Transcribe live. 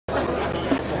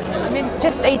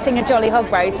just eating a jolly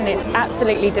hog roast and it's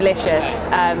absolutely delicious,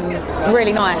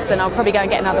 really nice, and I'll probably go and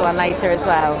get another one later as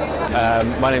well.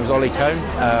 My name is Ollie Cohn.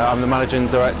 I'm the Managing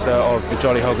Director of the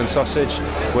Jolly Hog and Sausage.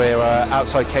 We're an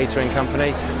outside catering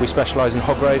company. We specialise in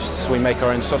hog roasts, we make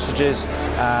our own sausages,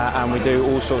 and we do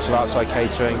all sorts of outside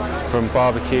catering, from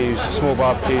barbecues, small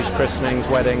barbecues, christenings,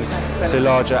 weddings, to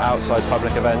larger outside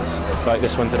public events like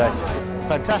this one today.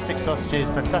 Fantastic sausages,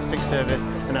 fantastic service,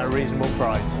 and at a reasonable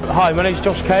price. Hi, my name's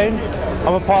Josh Cohn.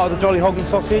 I'm a part of the Jolly Hog and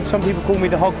Sausage. Some people call me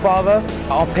the Hog Father.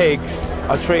 Our pigs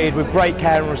are treated with great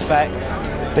care and respect.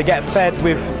 They get fed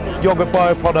with yogurt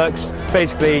bioproducts,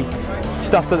 basically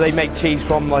stuff that they make cheese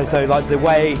from, like the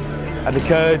whey and the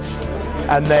curds,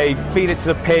 and they feed it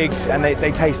to the pigs and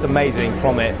they taste amazing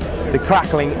from it. The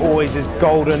crackling always is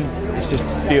golden. It's just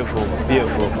beautiful,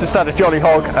 beautiful. Just had a Jolly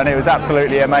Hog and it was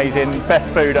absolutely amazing.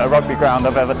 Best food at a rugby ground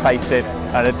I've ever tasted,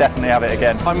 and I'd definitely have it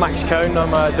again. I'm Max Cohn,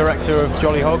 I'm a director of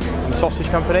Jolly Hog and Sausage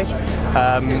Company.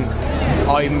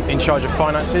 I'm in charge of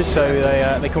finances,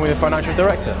 so they call me the financial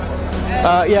director.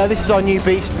 Yeah, this is our new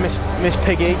beast, Miss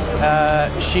Piggy.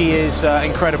 She is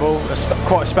incredible,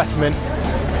 quite a specimen.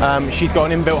 She's got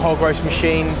an inbuilt hog roast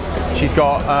machine. She's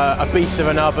got a beast of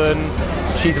an oven.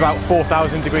 She's about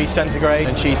 4,000 degrees centigrade,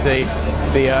 and she's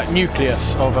the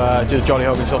nucleus of Jolly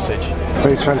Hog and Sausage.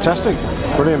 It's fantastic,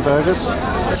 brilliant burgers.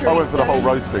 I went for the whole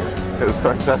roasting. It was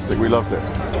fantastic, we loved it.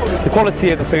 The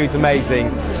quality of the food's amazing.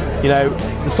 You know,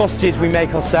 the sausages we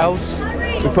make ourselves.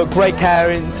 We put great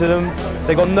care into them.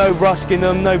 They've got no rusk in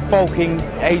them, no bulking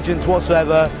agents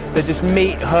whatsoever. They're just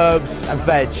meat, herbs and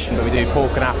veg. We do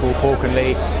pork and apple, pork and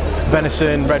leek,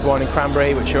 venison, red wine and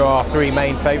cranberry, which are our three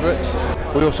main favourites.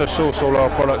 We also source all our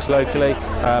products locally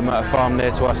at a farm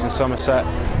near to us in Somerset,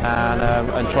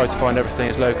 and try to find everything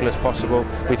as local as possible.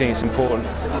 We think it's important.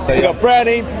 We've got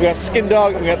Brownie, we've got Skin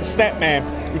Dog, and we've got the Snap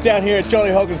Man. We're down here at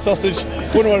Jolly Hog and Sausage.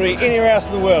 Wouldn't want to be anywhere else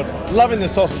in the world. Loving the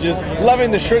sausages,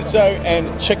 loving the chorizo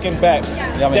and chicken baps.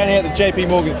 Yummy. Down here at the JP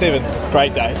Morgan Sevens.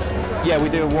 Great day. Yeah, we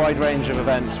do a wide range of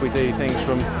events. We do things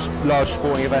from large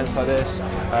sporting events like this,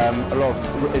 a lot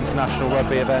of international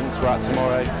rugby events. We're out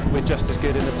tomorrow. We're just as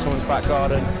good in someone's back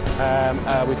garden.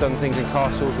 We've done things in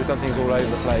castles, we've done things all over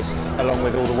the place, along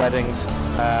with all the weddings,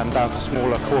 down to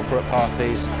smaller corporate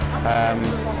parties,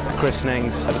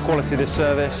 christenings. The quality of this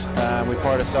service we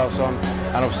pride ourselves on,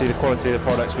 and obviously the quality of the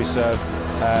products we serve.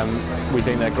 We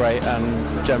think they're great,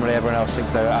 and generally everyone else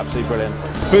thinks they're absolutely brilliant.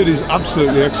 Food is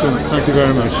absolutely excellent, thank you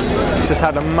very much. Just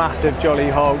had a massive Jolly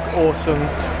Hog, awesome,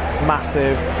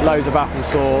 massive, loads of apple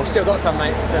sauce. Still got some,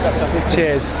 mate. Still got some.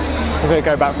 Cheers. We're going to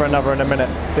go back for another in a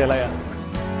minute. See you later.